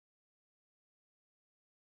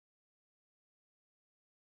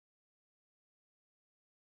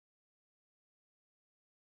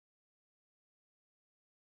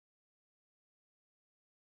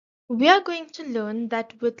We are going to learn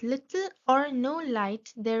that with little or no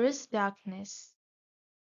light there is darkness.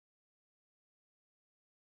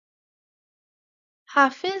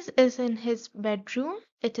 Hafiz is in his bedroom.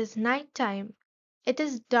 It is night time. It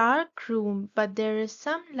is dark room but there is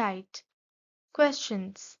some light.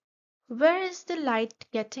 Questions. Where is the light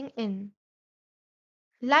getting in?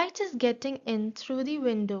 Light is getting in through the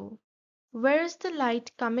window. Where is the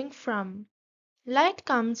light coming from? Light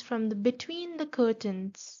comes from between the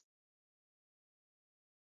curtains.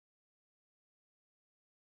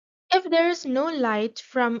 If there is no light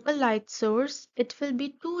from a light source, it will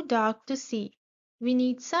be too dark to see. We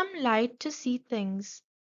need some light to see things.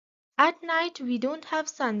 At night we don't have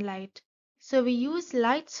sunlight, so we use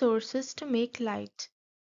light sources to make light.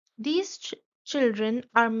 These children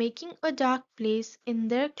are making a dark place in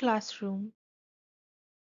their classroom.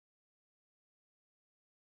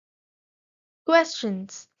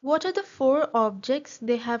 Questions. What are the four objects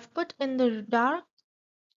they have put in the dark?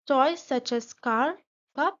 Toys such as car,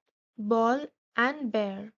 cup, ball, and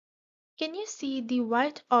bear. Can you see the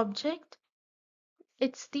white object?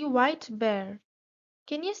 It's the white bear.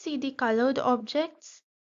 Can you see the colored objects?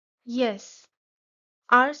 Yes.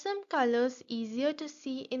 Are some colors easier to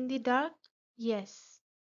see in the dark? Yes.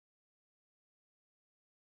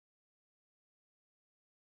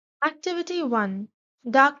 Activity 1.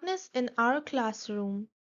 Darkness in our classroom.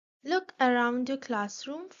 Look around your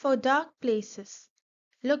classroom for dark places.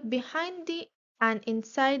 Look behind the and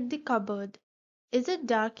inside the cupboard. Is it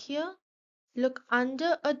dark here? Look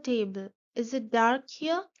under a table. Is it dark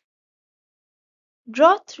here?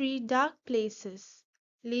 Draw three dark places.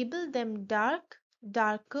 Label them dark,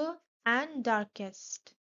 darker, and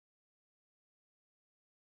darkest.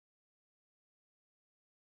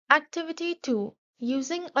 Activity 2.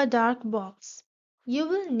 Using a dark box. You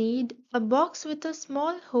will need a box with a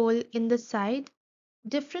small hole in the side,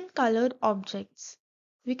 different colored objects.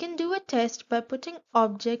 We can do a test by putting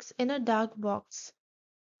objects in a dark box.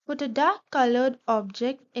 Put a dark colored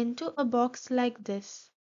object into a box like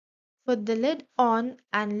this. Put the lid on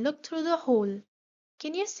and look through the hole.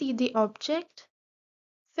 Can you see the object?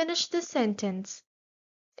 Finish the sentence.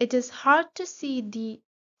 It is hard to see the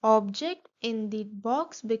object in the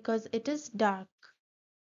box because it is dark.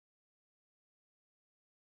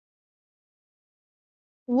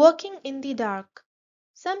 Working in the dark.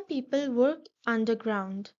 Some people work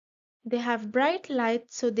underground. They have bright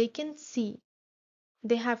light so they can see.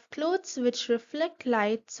 They have clothes which reflect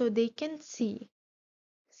light so they can see.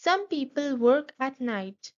 Some people work at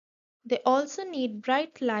night. They also need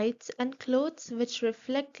bright lights and clothes which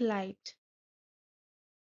reflect light.